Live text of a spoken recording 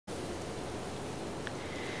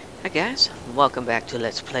Hi guys, welcome back to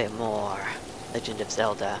Let's Play More Legend of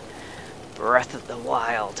Zelda Breath of the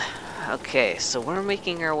Wild. Okay, so we're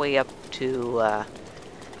making our way up to, I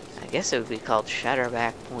guess it would be called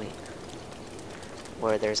Shatterback Point,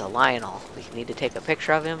 where there's a Lionel. We need to take a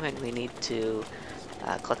picture of him, and we need to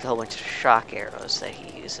collect a whole bunch of shock arrows that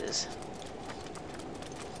he uses.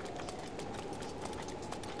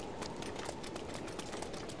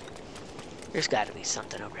 There's got to be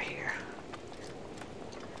something over here.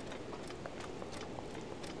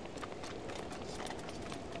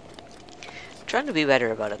 Trying to be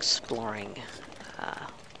better about exploring.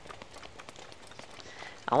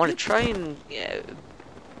 I want to try and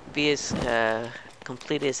be as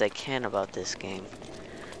complete as I can about this game.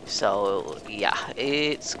 So yeah,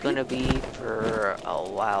 it's gonna be for a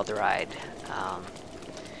wild ride.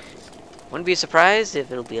 Wouldn't be surprised if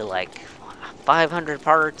it'll be like 500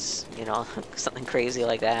 parts, you know, something crazy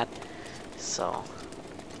like that. So.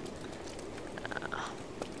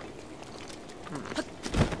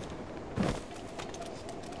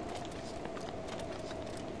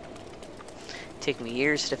 Take me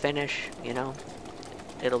years to finish, you know.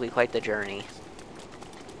 It'll be quite the journey.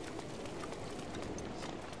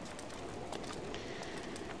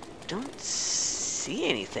 Don't see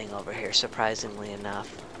anything over here, surprisingly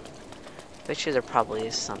enough. Bet you there probably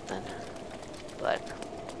is something. But,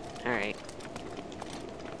 alright.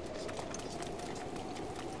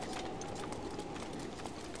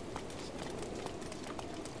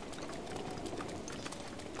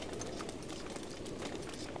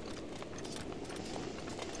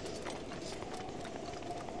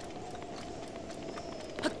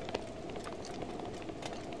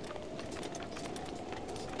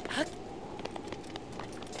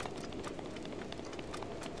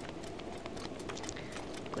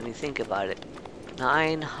 When you think about it,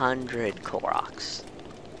 900 Koroks.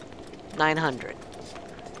 900.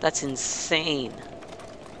 That's insane.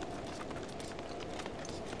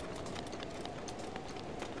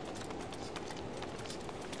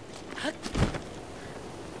 I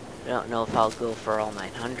don't know if I'll go for all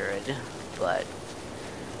 900, but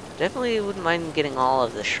definitely wouldn't mind getting all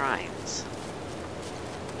of the shrines.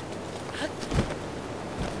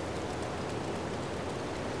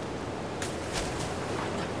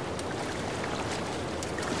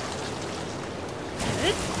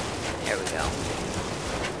 There we go.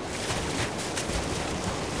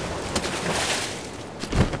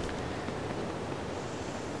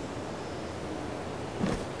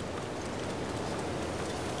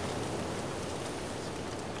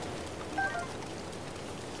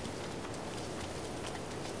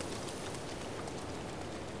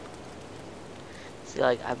 See,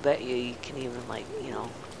 like, I bet you can even, like, you know,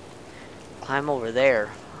 climb over there,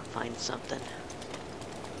 find something.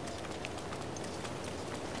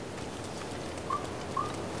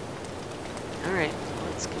 Alright,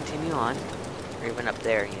 let's continue on. Or even up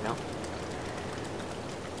there, you know?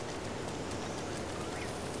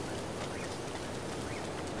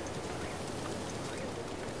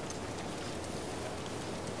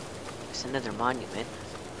 There's another monument.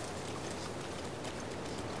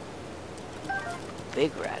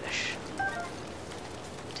 Big radish.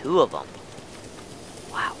 2 of them.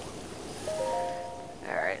 Wow.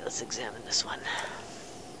 Alright, let's examine this one.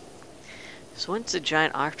 So once a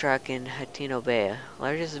giant octrock in Hateno Bay,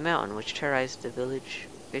 large as a mountain, which terrorized the village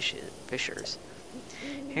fishers.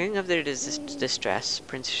 Hearing of their distress,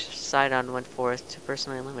 Prince Sidon went forth to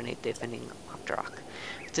personally eliminate the offending octrock.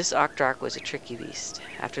 This octrock was a tricky beast.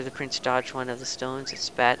 After the prince dodged one of the stones, it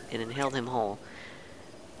spat and inhaled him whole.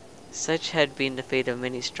 Such had been the fate of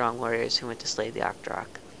many strong warriors who went to slay the octrock.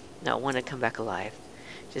 Not one had come back alive.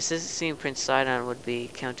 Just as it seemed Prince Sidon would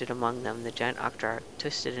be counted among them, the giant octrock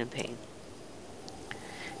twisted in pain.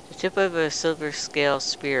 The tip of a silver scale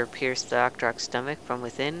spear pierced the octrock's stomach from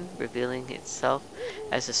within, revealing itself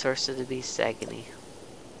as the source of the beast's agony.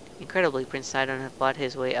 Incredibly, Prince Sidon had fought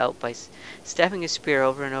his way out by stabbing his spear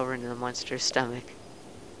over and over into the monster's stomach.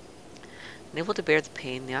 Unable to bear the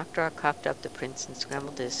pain, the octrock coughed up the prince and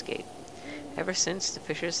scrambled to escape. Ever since, the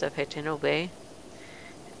fishers of Hateno Bay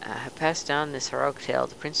have passed down this heroic tale,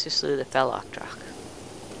 the prince who slew the fell octrock.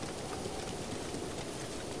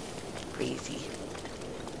 Crazy.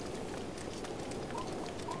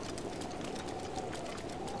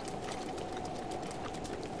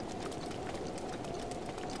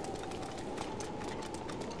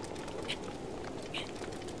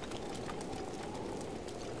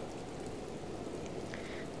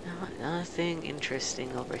 Nothing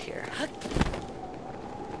interesting over here.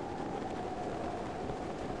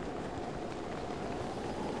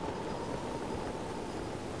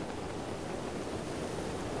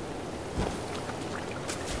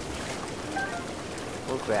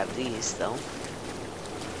 We'll grab these, though.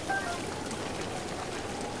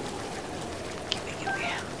 Gimme,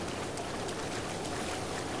 gimme.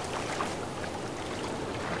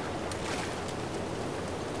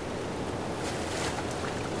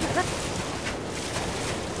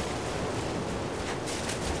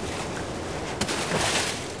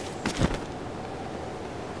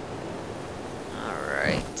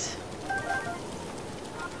 Alright.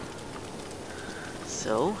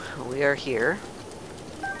 So, we are here.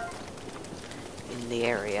 In the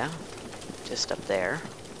area. Just up there.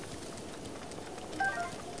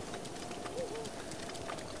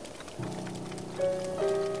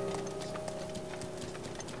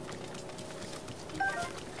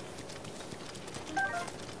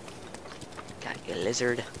 Got you,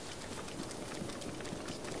 lizard.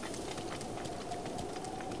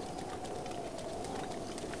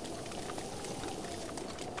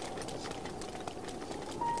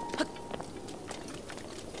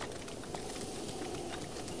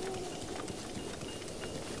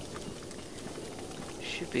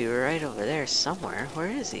 Should be right over there somewhere. Where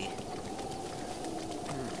is he?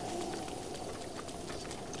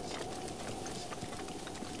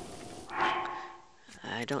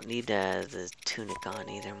 I don't need the tunic on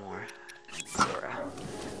either more. Zora.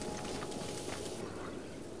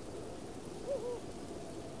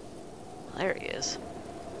 There he is.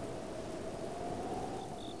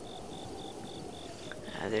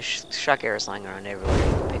 There's shock arrows lying around everywhere. You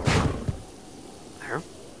can pick them up. Huh?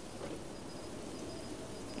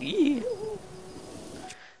 Yeah.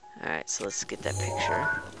 Alright, so let's get that picture.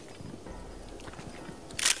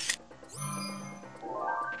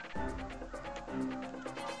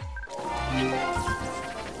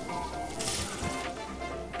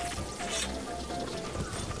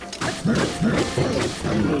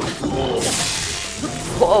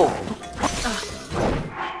 Whoa!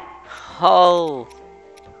 Oh!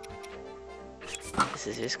 This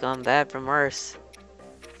has just gone bad from worse.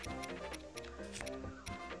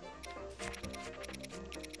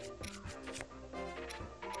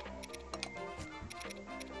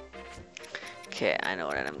 Okay, I know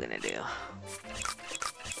what I'm gonna do.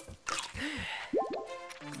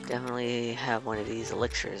 Definitely have one of these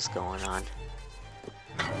elixirs going on.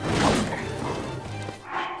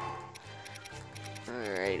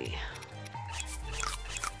 Alrighty.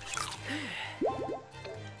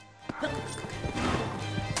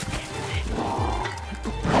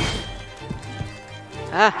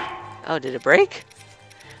 Ah! Oh, did it break?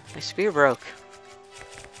 My spear broke.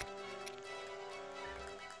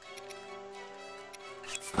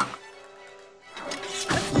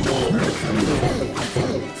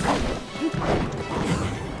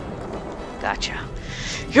 Gotcha.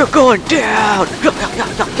 You're going down!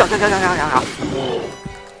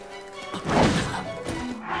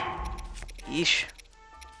 Yeesh.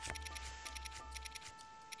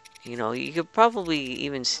 You know, you could probably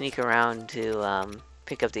even sneak around to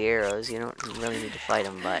pick up the arrows. You don't really need to fight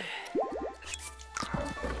them, but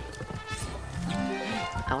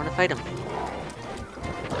I want to fight them.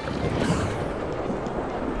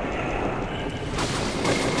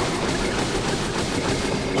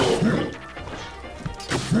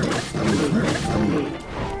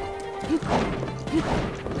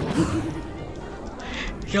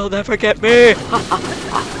 You'll never get me!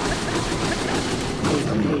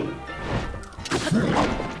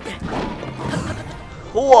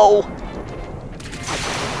 Whoa!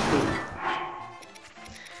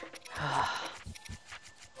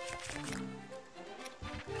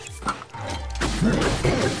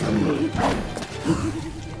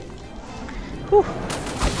 Whew.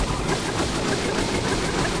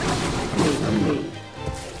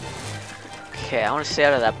 Okay, I want to stay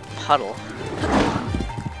out of that puddle.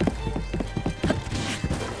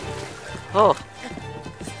 Oh.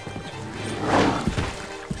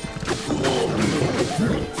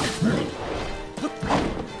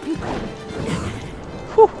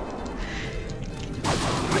 Whew.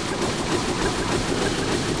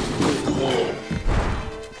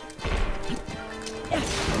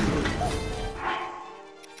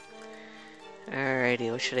 Alrighty,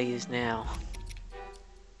 what should I use now?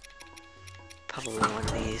 Probably one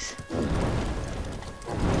of these.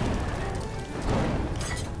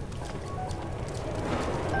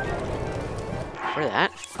 For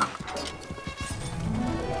that.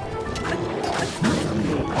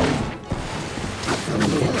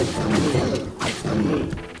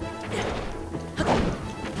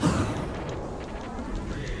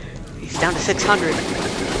 He's down to 600.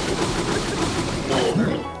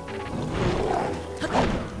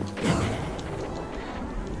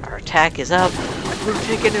 Our attack is up. We're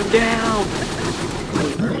taking him down.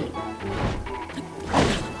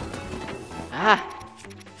 Ah!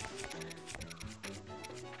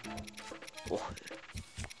 Oh,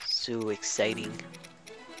 so exciting.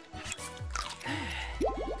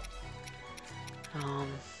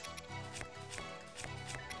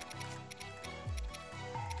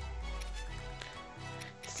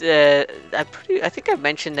 I think I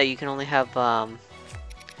mentioned that you can only have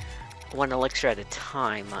one elixir at a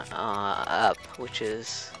time up, which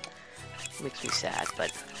makes me sad,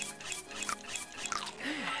 but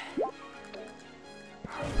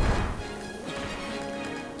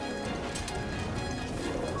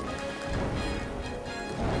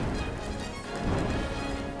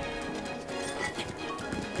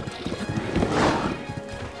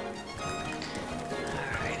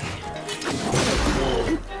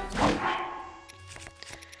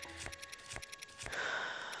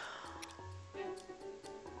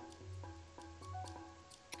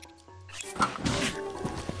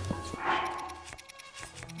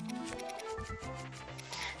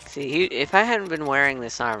see, if I hadn't been wearing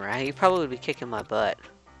this armor, he'd probably be kicking my butt.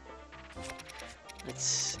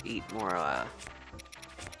 Let's eat more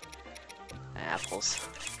apples.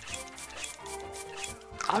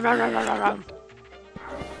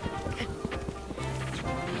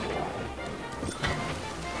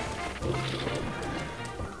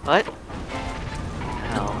 What?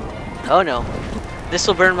 Oh. Oh no. This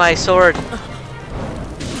will burn my sword.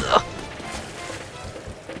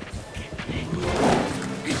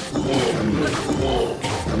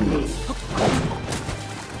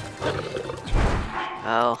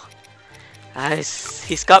 Oh.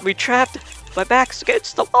 He's got me trapped. My back's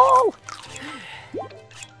against the wall.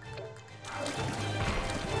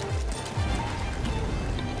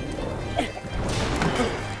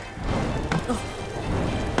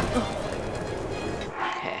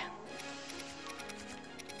 Okay.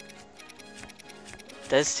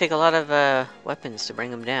 Does take a lot of weapons to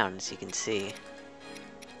bring him down, as you can see.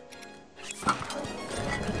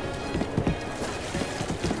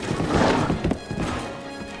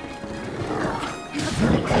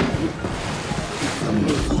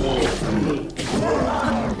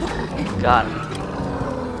 Got him.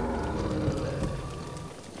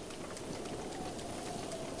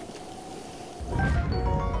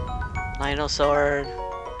 Lionel sword,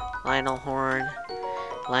 Lionel horn,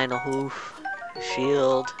 Lionel hoof,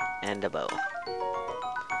 shield, and a bow.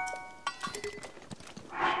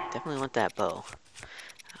 Definitely want that bow.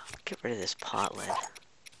 Get rid of this pot lid.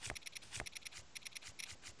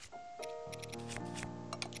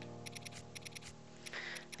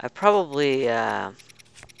 I probably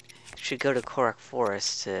should go to Korok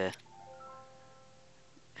Forest to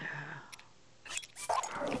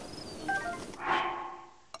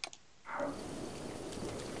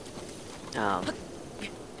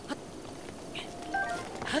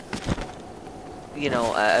you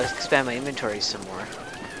know, expand my inventory some more.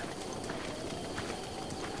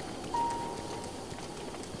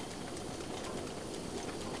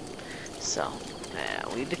 So,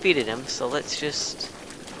 we defeated him, so let's just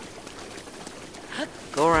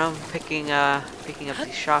go around picking up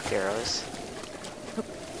these shock arrows.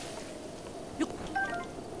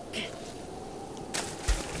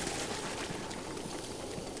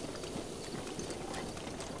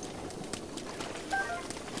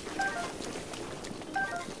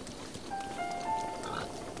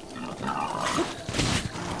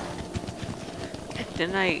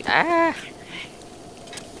 Didn't I? Ah!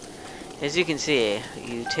 As you can see,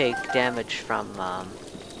 you take damage from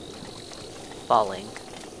falling.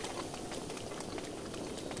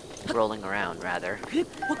 Rolling around, rather.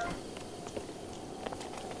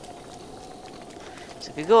 So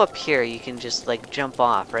if you go up here, you can just, like, jump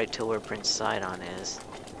off right to where Prince Sidon is.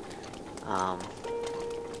 I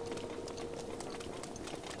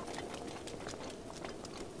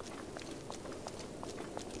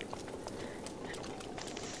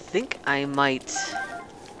think I might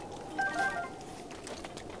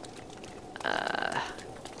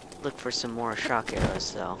look for some more shock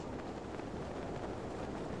arrows, though.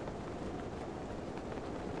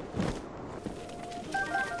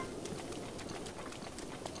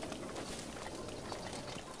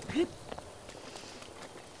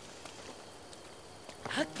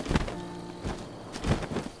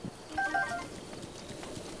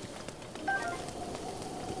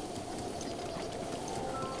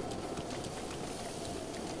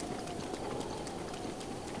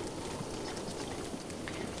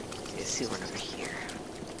 Let's see one over here.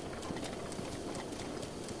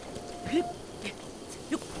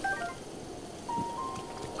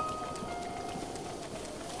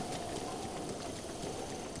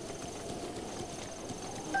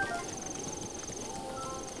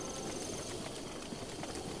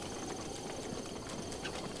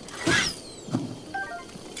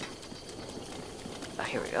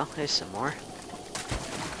 go. There's some more.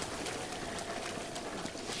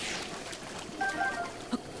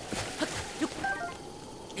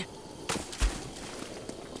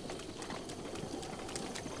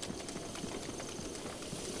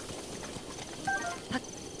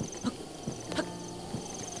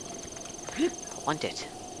 I want it.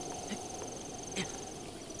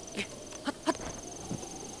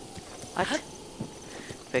 What?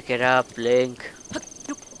 Pick it up, Link. What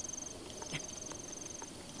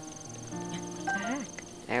the heck?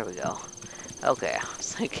 There we go. Okay,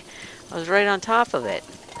 it's like I was right on top of it.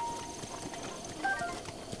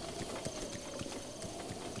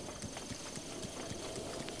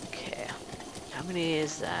 Okay, how many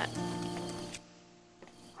is that?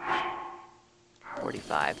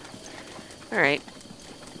 45. Alright.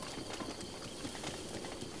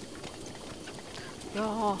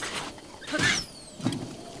 No.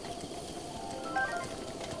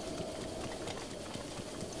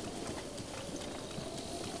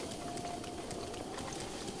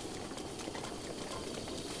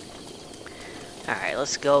 Alright,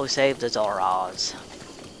 let's go save the Zoras.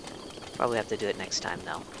 Probably have to do it next time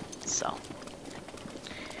though. So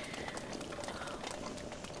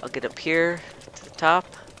I'll get up here to the top.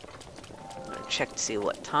 I'm gonna check to see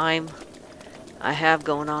what time I have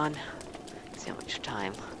going on. See how much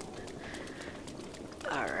time.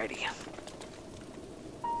 Alrighty.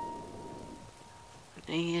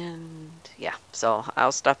 And yeah, so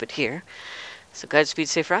I'll stop it here. So Godspeed,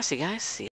 stay frosty, guys. See ya.